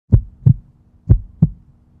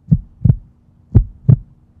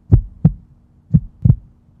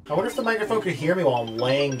I wonder if the microphone could hear me while I'm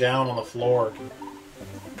laying down on the floor.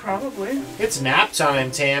 Probably. It's nap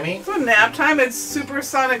time, Tammy. It's not nap time, it's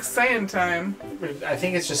supersonic Saiyan time. I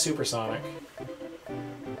think it's just supersonic.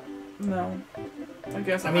 No. I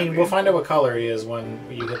guess I mean, we'll find out what color he is when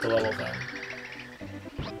you hit the level thing.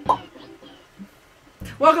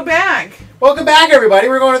 Welcome back! Welcome back, everybody!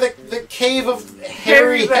 We're going to the cave of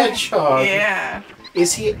Hairy Hedgehog. Yeah.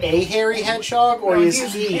 Is he a hairy hedgehog, or No,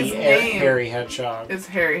 is he a hairy hedgehog? It's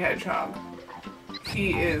Hairy Hedgehog.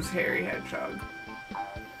 He is Hairy Hedgehog.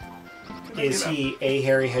 Is he a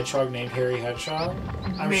hairy hedgehog named Hairy Hedgehog?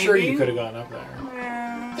 I'm Maybe. sure you could have gone up there.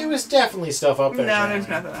 Yeah. There was definitely stuff up there. No, Tammy. there's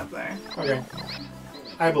nothing up there. Okay.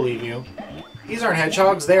 I believe you. These aren't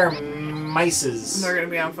hedgehogs, they're mices. They're gonna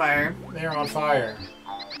be on fire. They're on fire.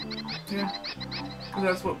 Yeah. 'Cause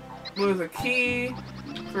that's what was a key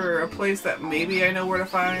for a place that maybe I know where to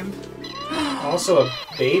find. Also a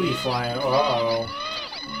baby flying. Uh-oh.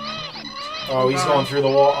 Oh, he's going through the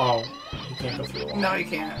wall. Oh, he can't go through the wall. No, you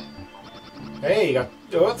can't. Hey, you got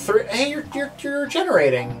three. Hey, you're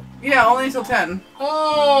generating. Yeah, only until 10.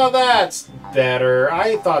 Oh, that's better.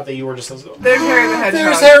 I thought that you were just. There's Harry the Hedgehog.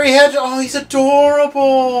 There's Harry Hedgehog. Oh, he's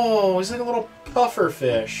adorable. He's like a little puffer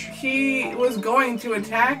fish. He was going to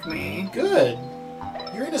attack me. Good.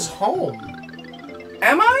 You're in his home.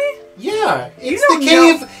 Am I? Yeah, it's You the don't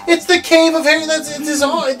cave. know. It's the cave of Harry. It's his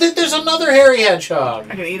own. There's another Harry Hedgehog.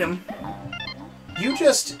 I can eat him. You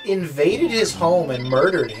just invaded his home and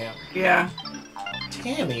murdered him. Yeah.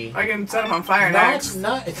 Tammy. I can set him on fire next.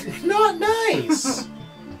 Not nice.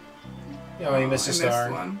 Oh, you missed a star.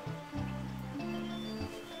 Missed one.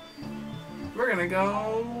 We're gonna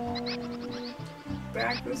go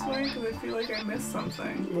back this way because I feel like I missed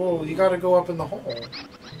something. Well, you gotta go up in the hole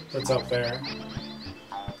that's up there.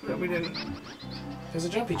 But we didn't. There's a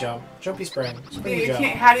jumpy jump. Jumpy spring. Yeah, Springy you jump.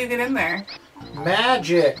 can't. How do you get in there?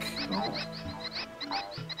 Magic. Oh,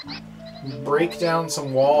 Break down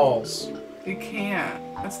some walls. you can't.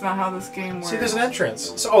 That's not how this game works. See, there's an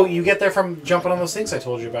entrance. So, oh, you get there from jumping on those things I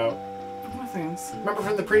told you about. What things? Remember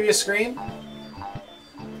from the previous screen?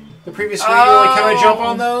 The previous screen, you're like, can I jump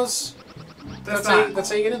on those? That's how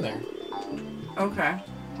you get in there. Okay.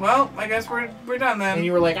 Well, I guess we're done then. And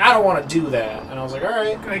you were like, I don't want to do that. And I was like,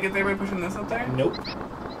 alright. Can I get there by pushing this up there? Nope.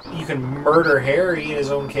 You can murder Harry in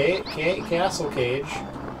his own castle cage.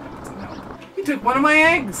 He took one of my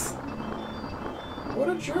eggs. What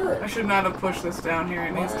a jerk. I should not have pushed this down here.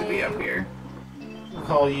 It needs to be up here. We'll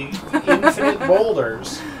call you Infinite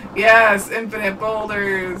Boulders. Yes, infinite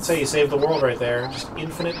boulders. That's how you save the world right there. Just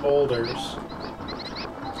infinite boulders.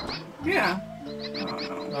 Yeah.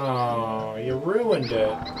 Oh, no. Oh, you ruined it.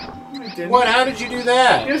 I didn't. What? How did you do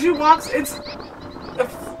that? Yoshi walks. It's.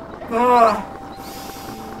 Ugh.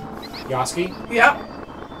 Yoski? Yep.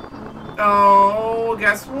 Oh,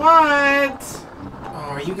 guess what?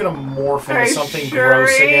 Oh, are you gonna morph into I something sure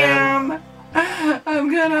gross again? am. I'm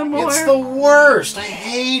gonna morph. It's the worst. I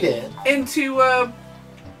hate it. Into what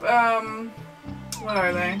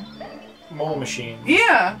are they? Mole machine.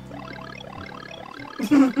 Yeah.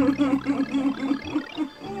 I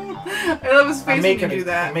love his face when you do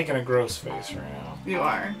that. I'm making a gross face right now. You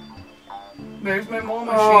are. There's my mole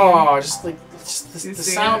machine. Oh, just like the see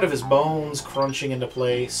sound it? of his bones crunching into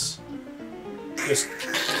place. Just.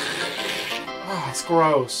 Oh, it's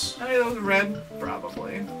gross. I mean, it was red,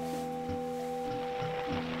 probably.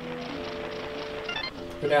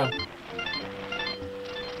 Go down.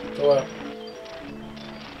 Go up.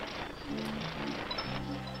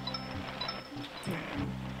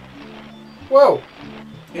 Whoa!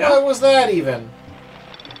 Yeah. What was that even?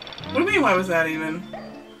 What do you mean, why was that even?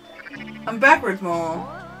 I'm backwards, mole.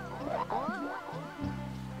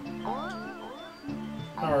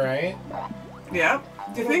 Alright.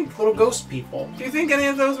 Yep. Do you think? Little ghost people. Do you think any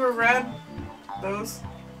of those were red? Those?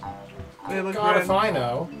 Do they look God, red? if I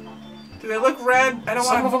know. Do they look red? I don't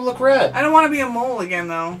Some want. of them look red. I don't want to be a mole again,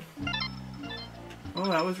 though. Oh,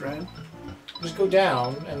 that was red. Just go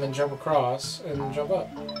down and then jump across and jump up.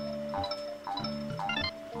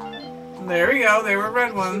 There we go. They were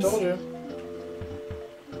red ones. Told you.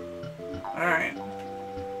 Alright.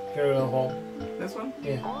 Go to the hole. This one?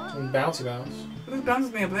 Yeah. And bouncy bounce. This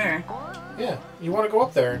bounces me up there. Yeah. You want to go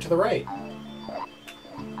up there and to the right.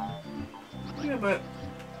 Yeah, but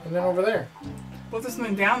And then over there. well, there's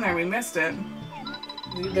something down there. We missed it.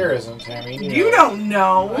 There isn't, Tammy. You don't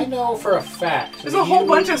know. I know for a fact. There's a whole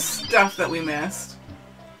bunch of stuff that we missed.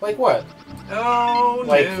 Like what? Oh,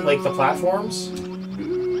 Like no. like the platforms?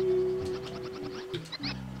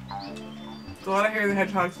 There's a lot of Harry the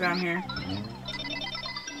Hedgehogs down here.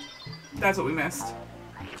 That's what we missed.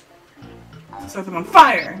 Set them on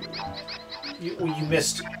fire! You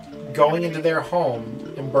missed going into their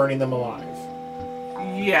home and burning them alive.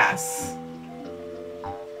 Yes.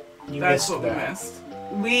 That's what we missed.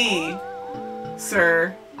 We,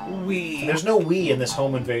 sir, we. There's no we in this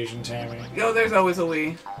home invasion, Tammy. Yo, there's always a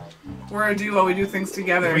we. We're a duo. We do things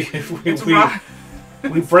together.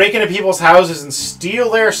 We break into people's houses and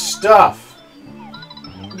steal their stuff.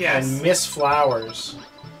 Yes. And miss flowers.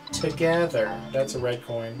 Together. That's a red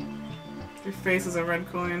coin. Your face is a red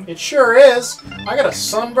coin. It sure is. I got a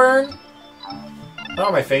sunburn. Not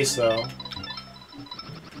on my face, though.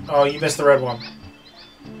 Oh, you missed the red one.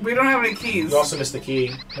 We don't have any keys. You also missed the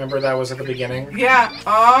key. Remember that was at the beginning? Yeah.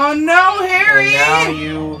 Oh, no, Harry! And now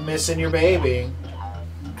you missing your baby.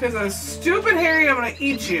 Because of stupid Harry, I'm going to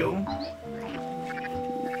eat you.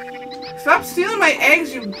 Stop stealing my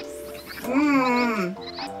eggs, you...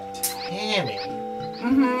 Tammy.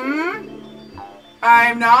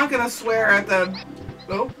 I'm not going to swear at the...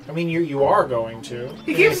 Oh. I mean, you are going to.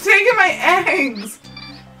 He keeps taking my eggs!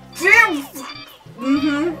 Damn!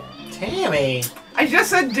 Tammy! I just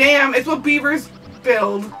said damn. It's what beavers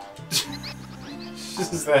build.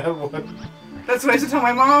 Is that what... That's what I used to tell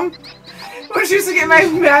my mom. When she used to get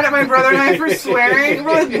mad at my brother and I for swearing.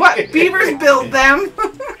 We're like, what? Beavers build them?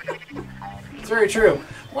 It's very true.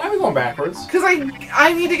 Why are we going backwards? Because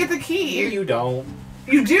I need to get the key. You don't.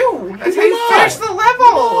 You do. That's how you finish the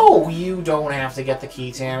level. No, you don't have to get the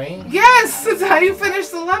key, Tammy. Yes, that's how you finish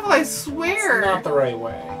the level, I swear. It's not the right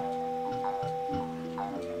way.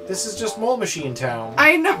 This is just Mole Machine Town.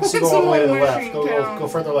 I know so it's go all the way to the Mole left. Machine Go Town.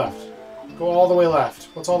 further left. Go all the way left.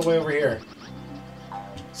 What's all the way over here?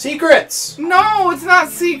 Secrets! No, it's not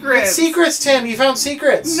secrets. It's secrets, Tim. You found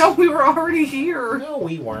secrets. No, we were already here. No,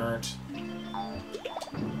 we weren't.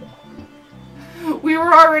 We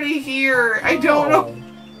were already here. I don't know.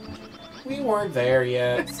 We weren't there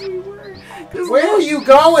yet. Yes, we were. Where are you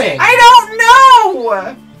going? I don't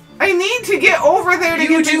know! I need to get over there to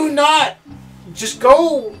get... You do not! Just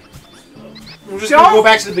go... We're just gonna go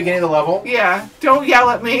back to the beginning of the level. Yeah, don't yell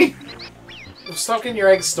at me. I'm stuck in your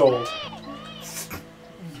egg stole.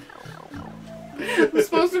 I'm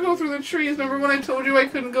supposed to go through the trees. Remember when I told you I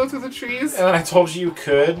couldn't go through the trees? And then I told you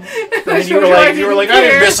could. And you were like, I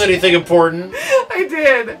didn't miss anything important. I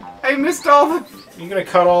did. I missed all the... You gonna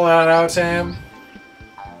cut all that out, Sam?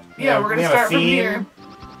 Yeah, we're gonna start from here.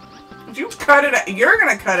 Did you cut it out? You're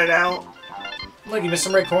gonna cut it out. Look, you missed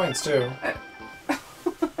some red coins, too. I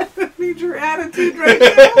need your attitude right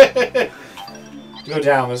now. Go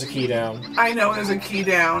down. There's a key down. I know there's a key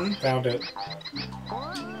down. Found it.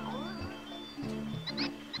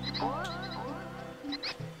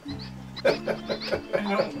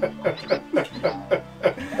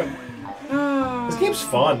 This game's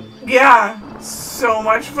fun. Yeah, so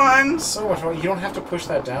much fun. So much fun. You don't have to push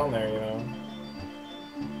that down there, you know.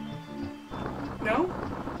 No?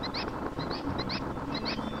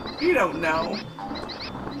 You don't know.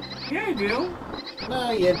 Yeah, I do.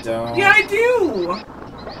 No, you don't. Yeah, I do.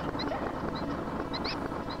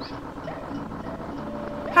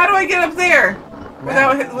 How do I get up there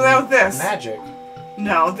without this? Magic.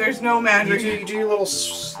 No, there's no magic. You do your little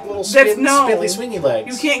spiddly swingy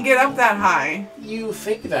legs. You can't get up that high. You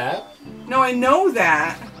think that? No, I know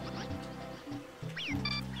that.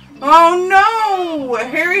 Oh no!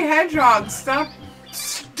 Harry Hedgehog, stop!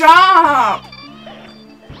 Stop!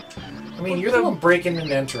 I mean, you're the one breaking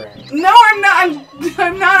and entering. No, I'm not.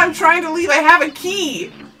 I'm not. I'm trying to leave. I have a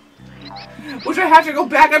key, which I have to go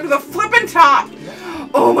back up to the flippin' top.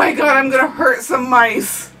 Oh my god! I'm gonna hurt some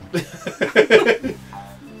mice.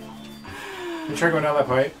 You try going down that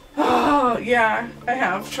pipe? Oh, yeah, I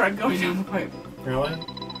have tried going down the pipe. Really?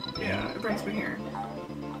 Yeah, it brings me here.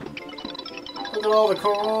 Look at all the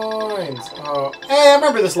coins! Oh, hey, I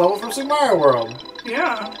remember this level from Super Mario World.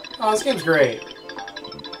 Yeah. Oh, this game's great.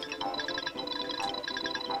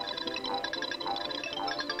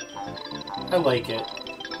 I like it.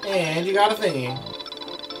 And you got a thingy.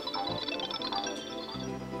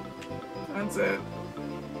 That's it.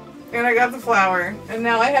 And I got the flower. And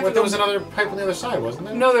now I have to There was another pipe on the other side, wasn't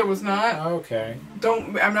there? No, there was not. Okay.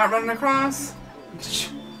 I'm not running across.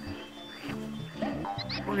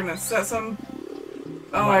 We're gonna set some...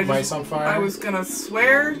 Oh, Mice on fire? I was gonna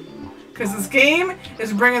swear. Because this game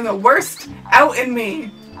is bringing the worst out in me.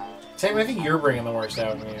 Sam, I think you're bringing the worst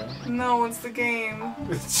out in you. No, it's the game.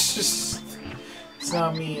 It's just... It's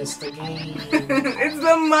not me, it's the game. It's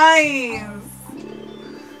the mice.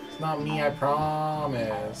 It's not me, I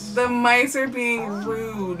promise. The mice are being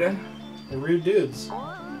rude. They're rude dudes.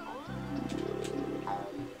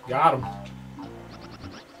 Got him.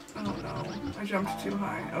 Oh no. I jumped too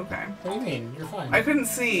high. Okay. What do you mean? You're fine. I couldn't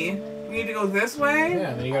see. You need to go this way?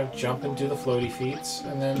 Yeah, and then you gotta jump and do the floaty feats,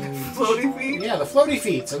 and then... Floaty feet? Yeah, the floaty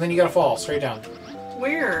feats, and then you gotta fall straight down.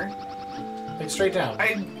 Where? Like, straight down.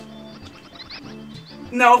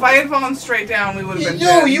 No, if I had fallen straight down, we would have been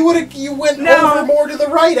No, dead. you went over more to the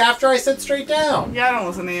right after I said straight down. Yeah, I don't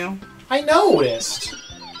listen to you. I noticed.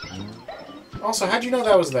 Also, how'd you know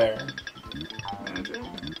that was there?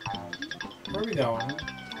 Where are we going?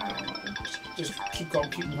 Just keep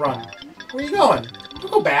going, run. Where are you going?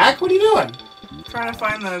 Don't go back. What are you doing? Trying to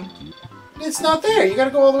find the... It's not there. You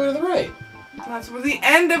gotta go all the way to the right. That's where the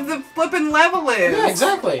end of the flippin' level is. Yeah,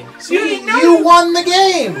 exactly. So You you won the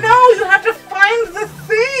game. No, you have to find the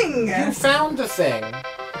thing. You found the thing.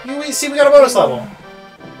 See, we got a bonus level.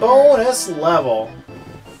 Bonus level.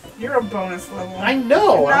 You're a bonus level. I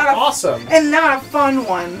know. I'm awesome. And not a fun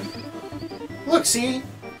one. Look, see?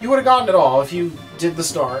 You would have gotten it all if you did the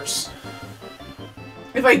stars.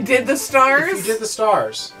 If I did the stars? If you did the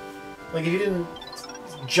stars. Like, if you didn't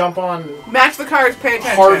jump on... Match the cards, pay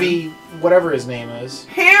attention. Harvey, whatever his name is.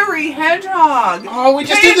 Harry Hedgehog. Oh, we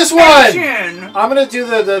just did this one! I'm gonna do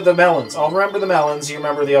the melons. I'll remember the melons, you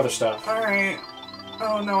remember the other stuff. Alright.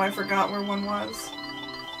 Oh no, I forgot where one was.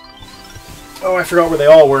 Oh, I forgot where they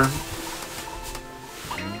all were.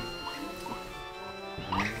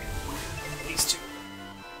 These two.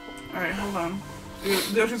 Alright, hold on.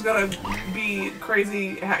 Yoshi's gotta be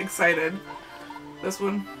crazy excited. This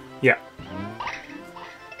one? Yeah.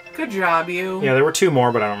 Good job, you. Yeah, there were two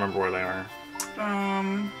more, but I don't remember where they are.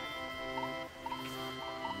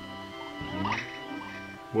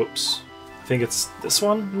 Whoops. I think it's this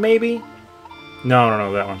one, maybe?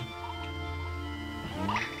 No, that one.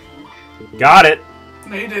 Got it!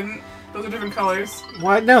 No, you didn't. Those are different colors.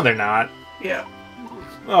 What? No, they're not. Yeah.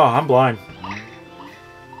 Oh, I'm blind.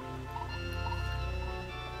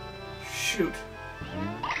 Shoot.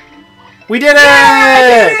 We did it!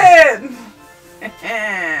 Yeah, I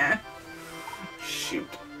did! Shoot.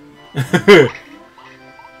 I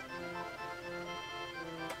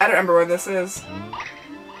don't remember where this is.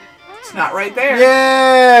 It's not right there.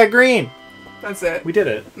 Yeah, green. That's it. We did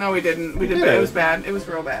it. No, we didn't. We did did it. it. It was bad. It was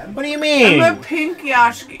real bad. What do you mean? I'm a pink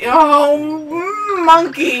Yoshi. Oh,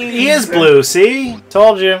 monkey. He is blue, see?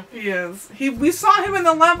 Told you. He is. We saw him in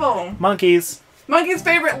the level. Monkeys. Monkey's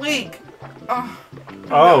favorite leak.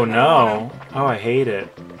 Oh, no. Oh, I hate it.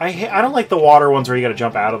 I don't like the water ones where you gotta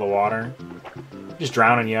jump out of the water. Just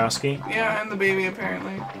drowning Yoshi. Yeah, and the baby,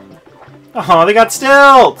 apparently. Oh, they got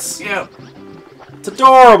stilts! Yep. It's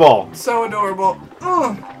adorable. So adorable.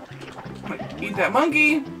 Ugh. I'm gonna eat that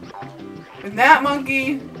monkey. And that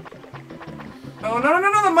monkey. Oh,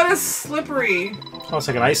 no, the mud is slippery. Oh, it's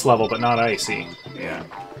like an ice level, but not icy. Yeah.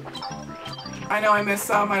 I know I missed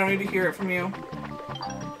some. I don't need to hear it from you.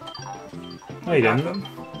 No, you Got didn't.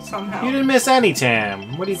 them. Somehow. You didn't miss any,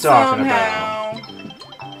 Tam. What are you talking about?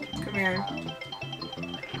 Come here.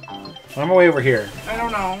 I'm way over here. I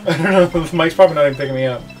don't know. I don't know. The mic's probably not even picking me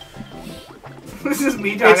up. This is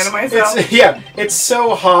me talking to myself. It's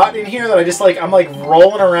so hot in here that I'm like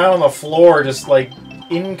rolling around on the floor, just like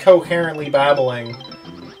incoherently babbling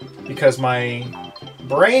because my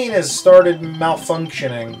brain has started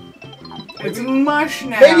malfunctioning. It's mush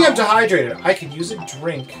now. Maybe I'm dehydrated. I could use a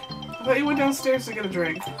drink. I thought you went downstairs to get a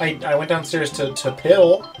drink. I went downstairs to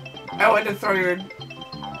pill. Oh, I had to throw your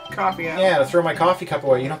coffee out. Yeah, to throw my coffee cup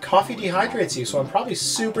away. You know, coffee dehydrates you, so I'm probably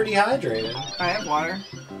super dehydrated. I have water.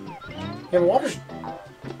 Yeah, but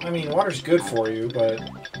water's good for you, but...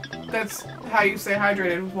 That's how you stay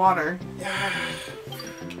hydrated with water.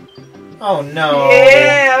 Oh, no.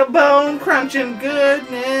 Yeah, bone crunching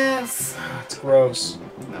goodness. It's gross.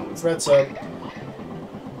 That was Red sub.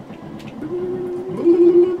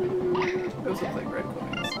 Those look like red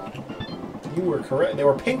coins. You were correct. They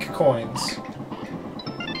were pink coins.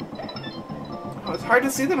 Oh, it's hard to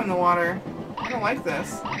see them in the water. I don't like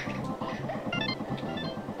this.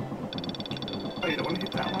 Oh, you don't want to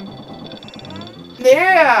hit that one.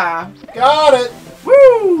 Yeah! Got it!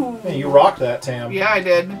 Woo! Hey, you rocked that, Tam. Yeah, I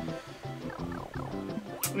did.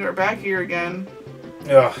 We are back here again.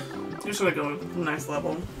 Ugh. You should have gone with a nice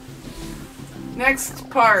level. Next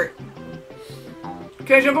part.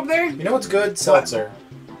 Can I jump up there? You know what's good? Seltzer.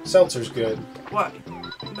 Seltzer's good. What?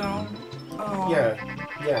 No. Oh. Yeah.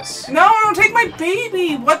 Yes. No, don't take my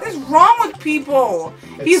baby! What is wrong with people?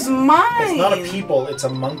 He's mine! It's not a people, it's a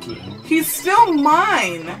monkey. He's still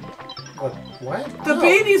mine! What? The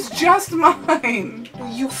baby's just mine!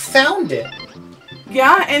 You found it!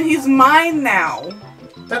 Yeah, and he's mine now.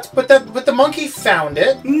 But the monkey found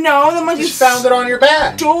it. No, the monkey just found it on your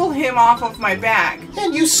back. Stole him off of my back.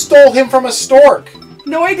 And you stole him from a stork.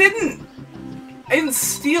 No, I didn't. I didn't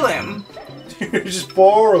steal him. You just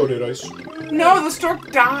borrowed it, I swear. No, the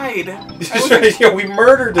stork died. Yeah, we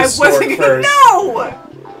murdered the stork first. No!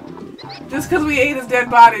 Just because we ate his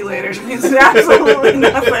dead body later means absolutely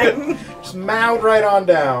nothing. Just mowed right on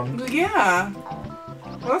down. Yeah.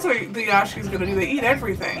 Well, that's what the Yoshi's gonna do. They eat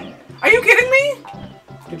everything. Are you kidding me?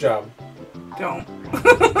 Good job. Don't.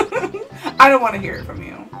 I don't want to hear it from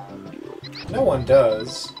you. No one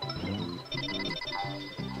does.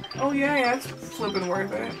 Oh yeah, it's flipping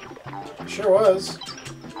worth it. Sure was.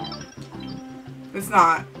 It's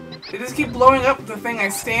not. They just keep blowing up the thing I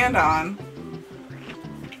stand on.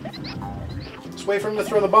 Just wait for him to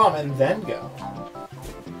throw the bomb and then go.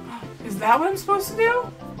 Is that what I'm supposed to do?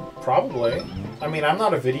 Probably. I mean, I'm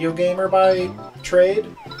not a video gamer by trade,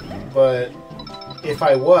 but if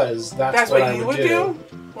I was, that's what I you would would do?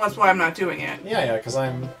 Well, that's why I'm not doing it. Yeah, because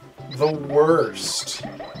I'm the worst.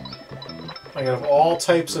 Like, out of all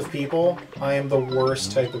types of people, I am the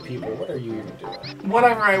worst type of people. What are you even doing?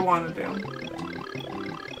 Whatever I want to do.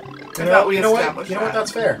 You know what?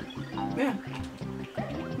 That's fair. Yeah.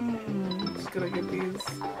 Just gonna get these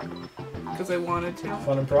because I wanted to.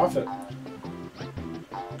 Fun and profit.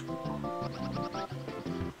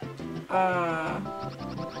 I'm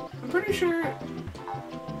pretty sure.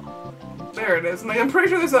 There it is. I'm pretty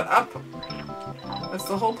sure there's an up. That's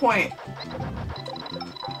the whole point.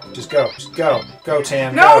 Just go. Just go. Go,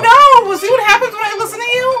 Tam. No, go. no! We'll see what happens when I listen to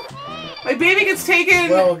you! My baby gets taken!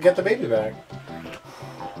 Well, get the baby back.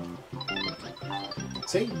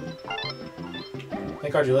 See?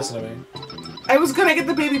 Thank God you listened to me. I was gonna get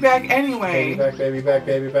the baby back anyway. Baby back, baby back,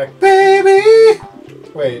 baby back. Baby!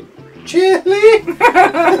 Wait. Chili?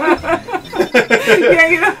 Yeah,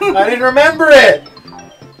 you know. I didn't remember it!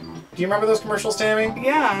 Do you remember those commercials, Tammy?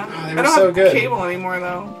 Yeah. Oh, I they were don't so have good. cable anymore,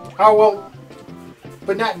 though. Oh, well...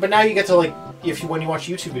 But now you get to, like, when you watch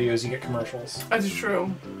YouTube videos, you get commercials. That's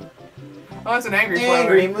true. Oh, that's an angry flower.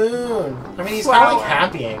 Angry Moon. I mean, he's kind of like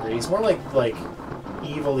happy angry. He's more like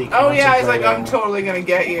evilly. Oh yeah, he's like, I'm totally gonna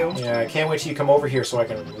get you. Yeah, I can't wait till you come over here so I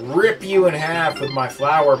can rip you in half with my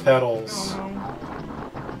flower petals. Oh, no.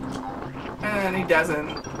 And then he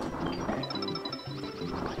doesn't.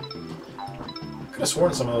 Could have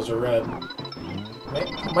sworn some of those are red.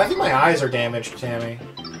 I think my eyes are damaged, Tammy.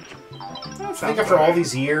 I think after all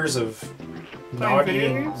these years of not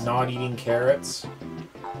eating carrots.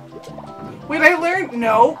 Wait, I learned.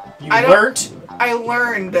 No. I learned? I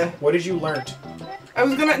learned. What did you learn? I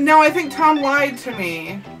was gonna. No, I think Tom lied to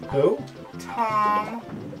me. Who? Tom,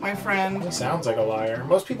 my friend. He sounds like a liar.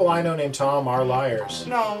 Most people I know named Tom are liars.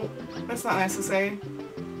 No, that's not nice to say.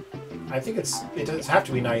 I think it does have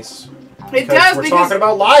to be nice. It does we're talking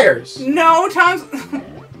about liars. No, Tom's.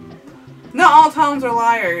 Not all Toms are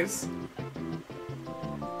liars.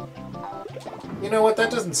 You know what? That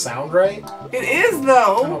doesn't sound right. It is,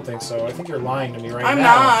 though. I don't think so. I think you're lying to me right now. I'm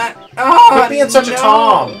now. not. Oh, Quit being such a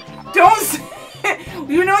Tom. Don't say it.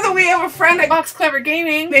 You know that we have a friend at Box Clever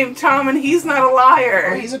Gaming named Tom, and he's not a liar.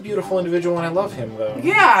 Oh, he's a beautiful individual, and I love him, though.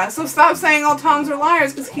 Yeah, so stop saying all Toms are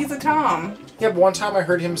liars, because he's a Tom. Yeah, but one time I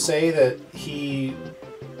heard him say that he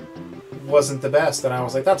wasn't the best, and I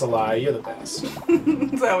was like, that's a lie. You're the best.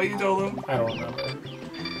 Is that what you told him? I don't remember.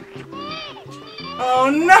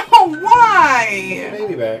 Oh no, why?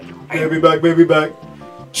 Baby back. Baby back, baby back.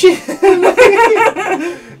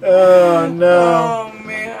 Oh no. Oh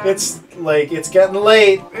man. It's getting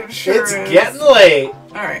late. It sure is. It's getting late.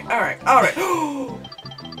 Alright.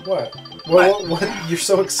 What? What? You're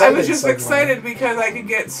so excited. I was just suddenly. excited because I could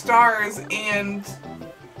get stars and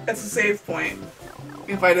it's a save point.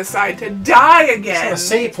 If I decide to die again. It's not a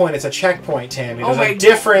save point, it's a checkpoint, Tammy. Oh There's a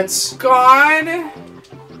difference. God.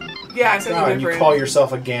 Yeah, it's a difference. You call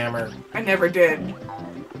yourself a gamer. I never did.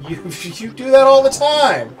 You do that all the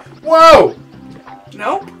time. Whoa!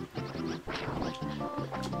 Nope.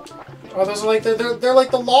 Oh, those are like they're like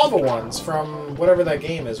the lava ones from whatever that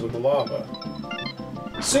game is with the lava.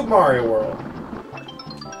 Super Mario World.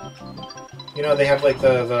 You know they have like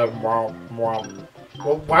the well,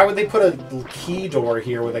 why would they put a key door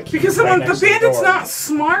here with a key? Because right the bandit's not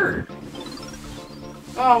smart.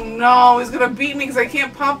 Oh no, he's gonna beat me because I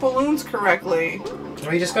can't pop balloons correctly.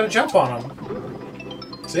 Well, you just gotta jump on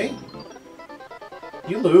him. See?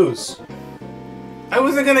 You lose. I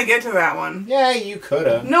wasn't gonna get to that one. Yeah, you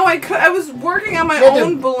coulda. No, I could. I was working on my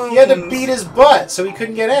own balloons. You had to beat his butt so he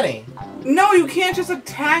couldn't get any. No, you can't just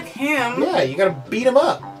attack him. Yeah, you gotta beat him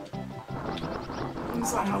up.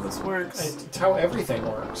 That's not how this works. It's how everything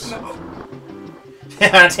works. No.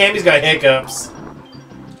 Tammy's got hiccups.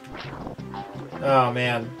 Oh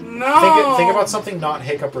man. No. Think about something not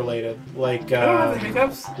hiccup related, like I don't have the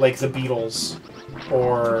hiccups. like the Beatles,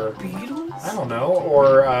 or Beatles. I don't know.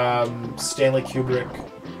 Or Stanley Kubrick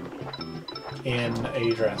in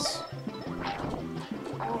a dress.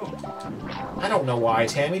 Oh, I don't know why,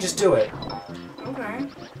 Tammy. Just do it. okay.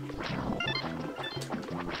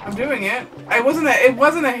 I'm doing it. It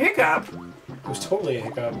wasn't a hiccup. It was totally a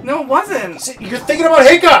hiccup. No, it wasn't. See, you're thinking about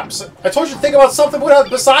hiccups! I told you to think about something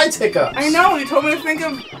besides hiccups! I know, you told me to think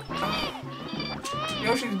of...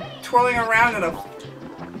 Yoshi's twirling around in a...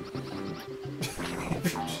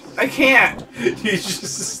 I can't. You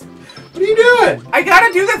just... What are you doing? I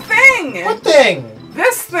gotta do the thing! What thing?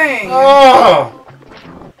 This thing! Oh!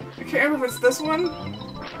 I can't remember if it's this one.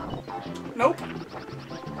 Nope.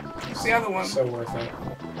 It's the other one. So worth it.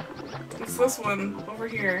 It's this one, over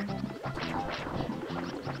here.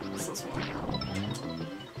 It's this one.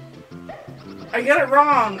 I get it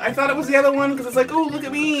wrong. I thought it was the other one because it's like, oh, look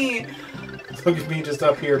at me. Look at me just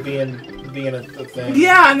up here being a thing.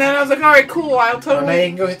 Yeah, and then I was like, all right, cool. I'll Oh, totally. now you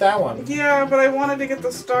can go hit that one. Yeah, but I wanted to get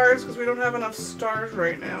the stars because we don't have enough stars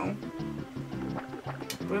right now.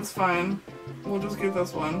 But it's fine. We'll just get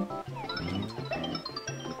this one.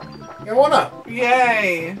 You got one up.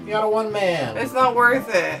 Yay! You got a one man. It's not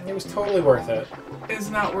worth it. It was totally worth it. It's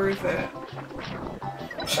not worth it.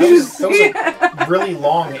 That was a really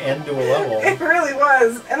long end to a level. It really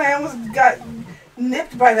was. And I almost got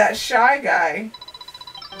nipped by that shy guy.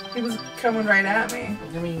 He was coming right at me.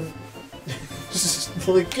 I mean, just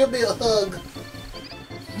like, give me a hug.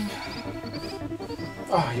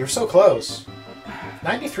 Oh, you're so close.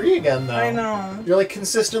 93 again, though. I know. You're like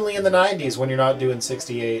consistently in the 90s when you're not doing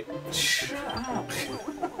 68. Shut up.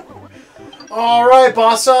 Alright,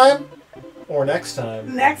 boss time. Or next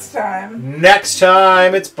time. Next time. Next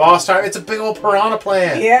time, it's boss time. It's a big old piranha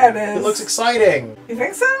plant. Yeah, it is. It looks exciting. You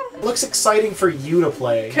think so? It looks exciting for you to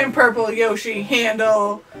play. Can Purple Yoshi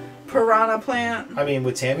handle Piranha Plant? I mean,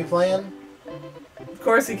 with Tammy playing? Of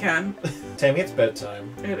course he can. Tammy, it's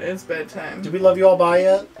bedtime. It is bedtime. Did we love you all bye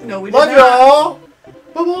yet? No, we did Love not. y'all!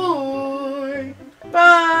 Bye-bye!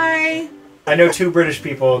 Bye! I know two British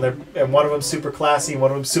people, and one of them's super classy, and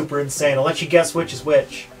one of them's super insane. I'll let you guess which is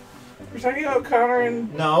which. You're talking about Connor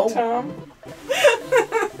and No. Tom?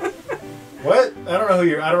 What? I don't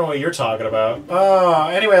know what you're talking about.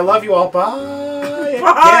 Anyway, I love you all. Bye.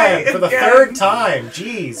 Bye Again, for the again. third time.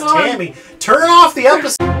 Jeez, Oh. Tammy, turn off the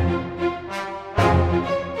episode.